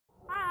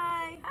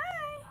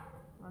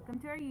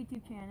welcome to our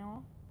YouTube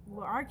channel.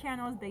 Well, our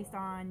channel is based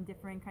on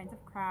different kinds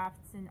of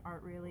crafts and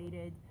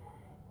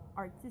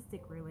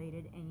artistic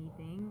related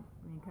anything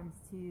when it comes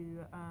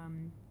to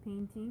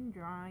painting,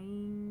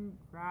 drawing,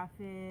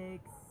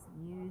 graphics,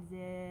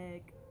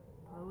 music,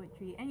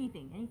 poetry,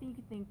 anything you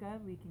could think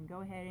of, we can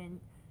go ahead and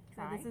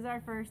try. So this is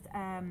our first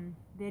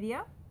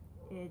video.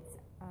 It's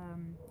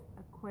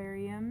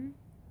aquarium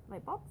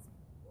light bulbs.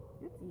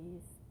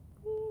 Oopsies.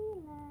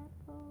 Light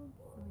bulbs.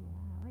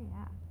 Oh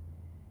yeah.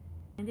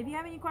 And if you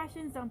have any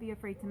questions, don't be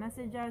afraid to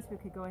message us. We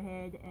could go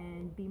ahead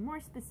and be more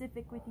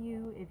specific with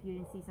you if you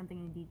didn't see something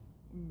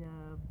in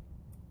the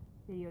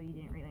video you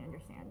didn't really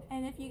understand.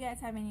 And if you guys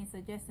have any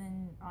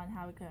suggestions on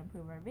how we could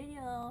improve our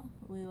video,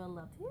 we would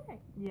love to hear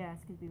it.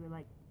 Yes, because we would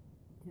like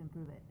to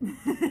improve it.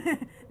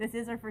 This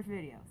is our first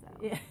video, so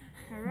yeah.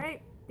 All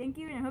right, thank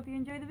you, and I hope you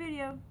enjoy the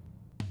video.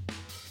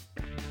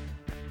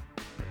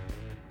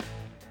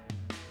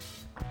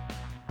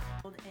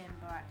 Gold and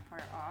black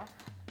part off.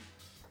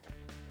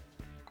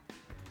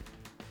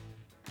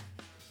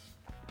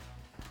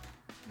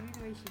 Maybe the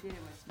way she did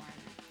it was smart.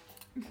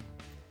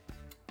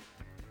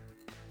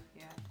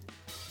 Yeah.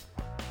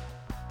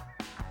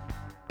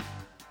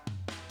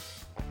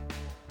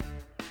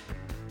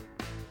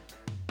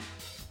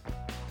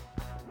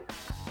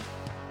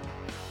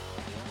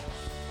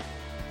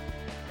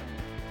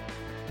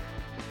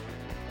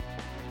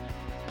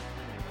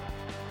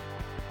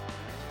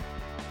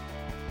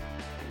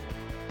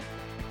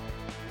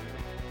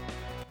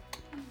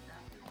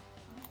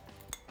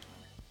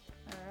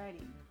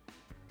 Alrighty,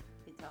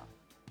 it's off.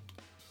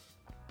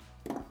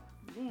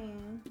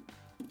 Then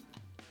you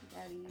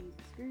gotta use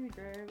a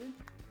screwdriver.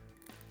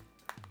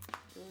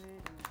 Go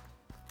ahead and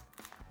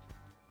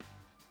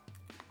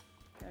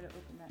try to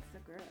open that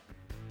sucker up.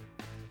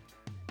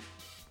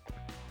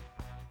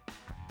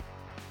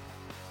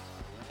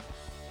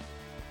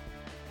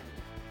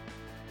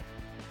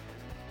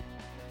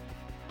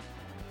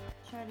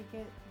 Try to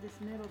get this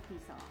middle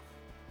piece off.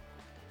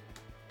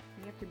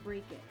 You have to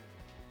break it.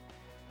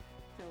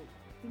 So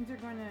things are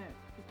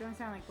it's gonna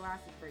sound like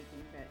glass is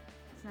breaking, but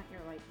it's not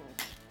your light bulb.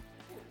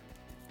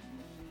 And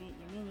then you get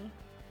your mini.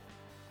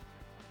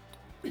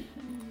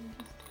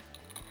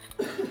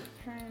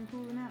 Try and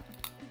pull them out.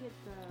 You get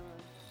the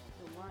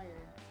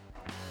wire.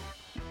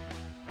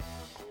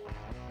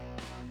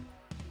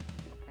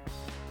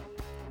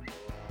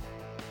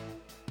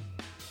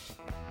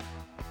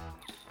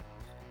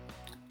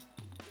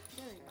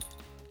 There we go.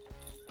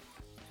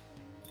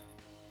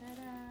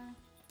 Ta-da!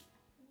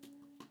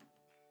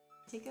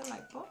 Take a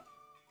light bulb,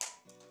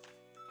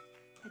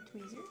 a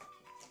tweezer,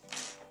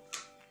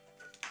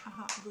 a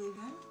hot glue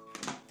gun,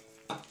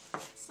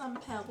 some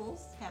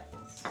pebbles,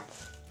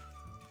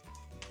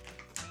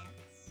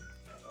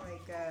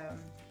 Like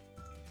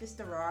just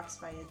the rocks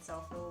by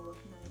itself will look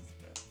nice,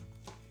 but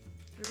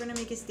we're gonna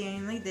make it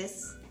stand like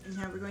this. And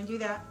how we're going to do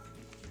that,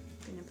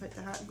 we're gonna put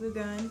the hot glue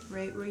gun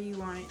right where you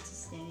want it to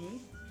stay.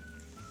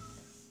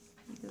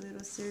 Make a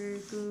little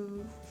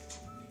circle.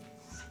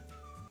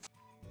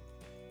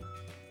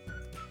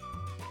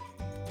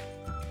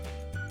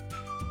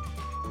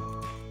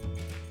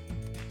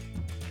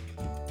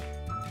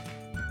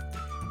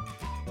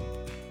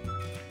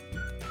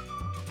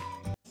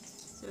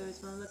 So it's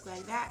gonna look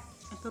like that.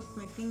 I put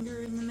my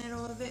finger in the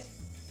middle of it.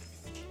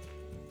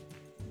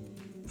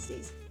 And it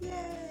says,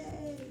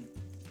 yay!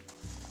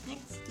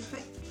 Next, you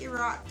put your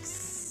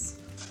rocks.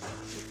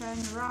 You put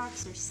in the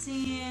rocks or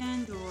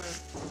sand or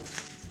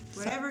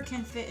whatever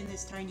can fit in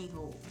this tiny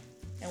hole.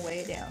 and weigh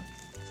it down.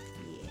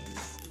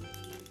 Yes.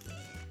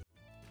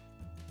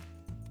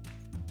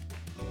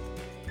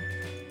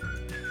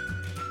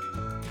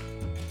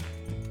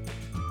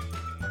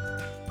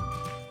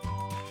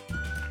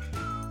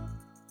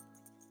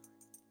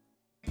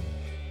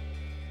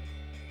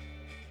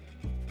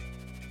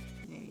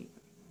 There you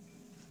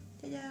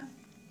go. Ta-da!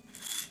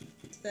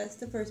 So that's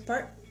the first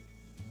part.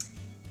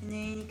 And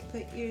then you can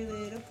put your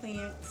little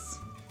plants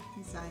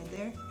inside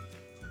there.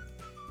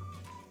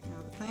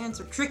 Now the plants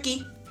are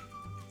tricky.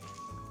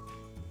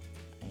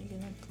 Are you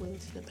gonna glue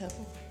to the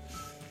pebble?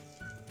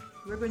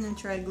 We're going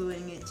to try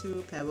gluing it to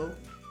a pebble.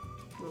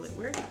 Will it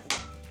work?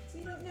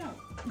 We don't know.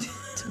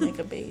 To make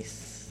a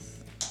base.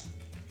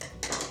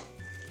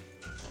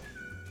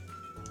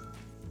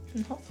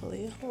 And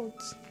hopefully it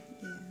holds.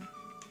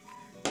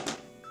 Yeah.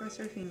 Cross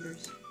our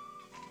fingers.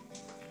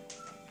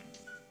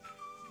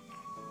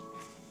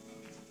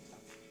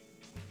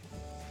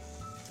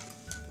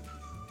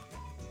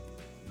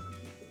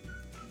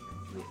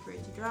 Wait for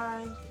it to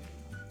dry.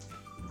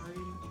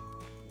 Hurry.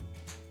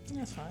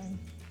 That's fine.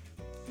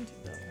 You do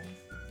that way.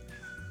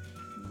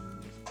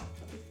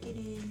 Just get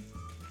in.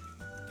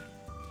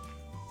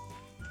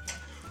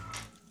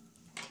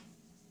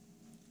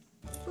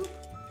 Boop.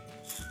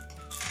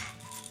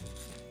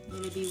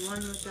 Let it be one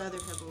with the other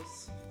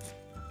pebbles.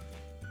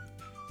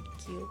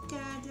 Cute.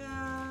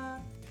 Ta-da!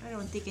 I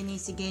don't think it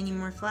needs to get any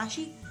more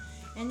flashy.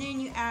 And then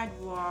you add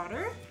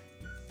water.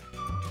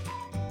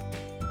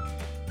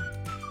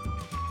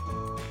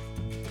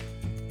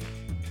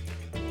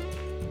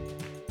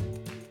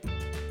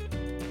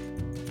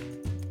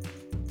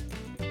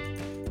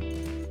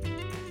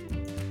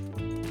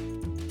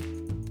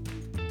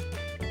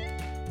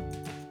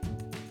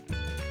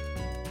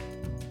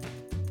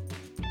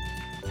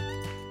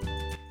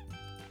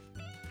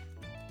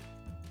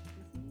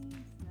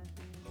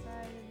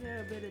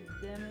 the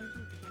damage,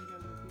 change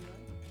over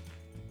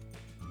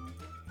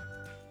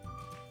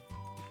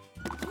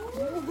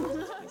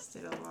to light.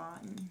 Twisted a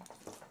lot.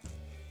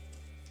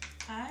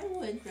 I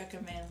would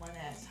recommend one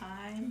at a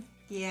time.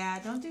 Yeah,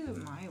 don't do it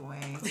my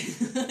way.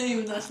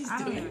 Even though she's I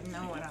don't doing even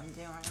know what I'm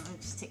doing. Let's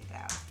just take it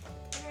out.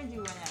 We're gonna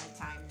do one at a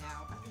time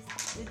now.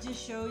 It just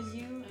shows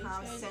you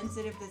how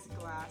sensitive this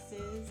glass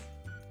is.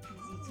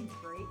 Easy to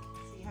break,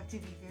 so you have to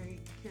be very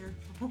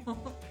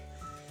careful.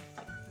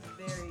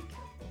 Very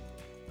careful.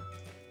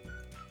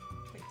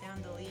 Put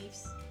down the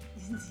leaves.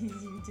 It's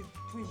easier to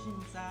push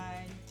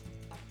inside.